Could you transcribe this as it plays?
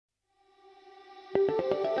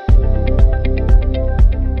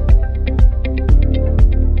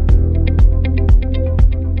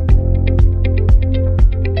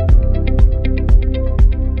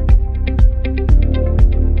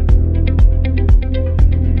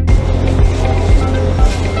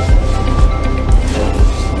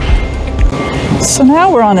So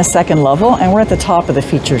now we're on the second level and we're at the top of the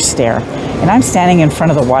featured stair. And I'm standing in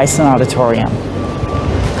front of the Wyson Auditorium.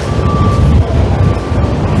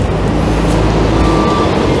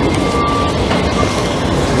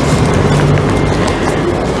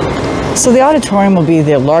 So the auditorium will be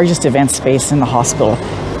the largest event space in the hospital,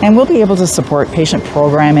 and we'll be able to support patient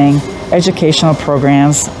programming, educational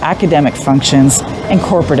programs, academic functions, and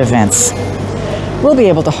corporate events. We'll be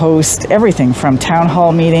able to host everything from town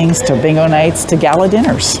hall meetings to bingo nights to gala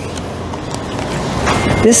dinners.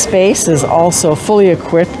 This space is also fully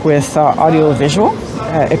equipped with audiovisual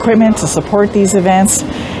equipment to support these events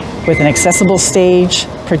with an accessible stage,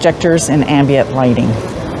 projectors, and ambient lighting.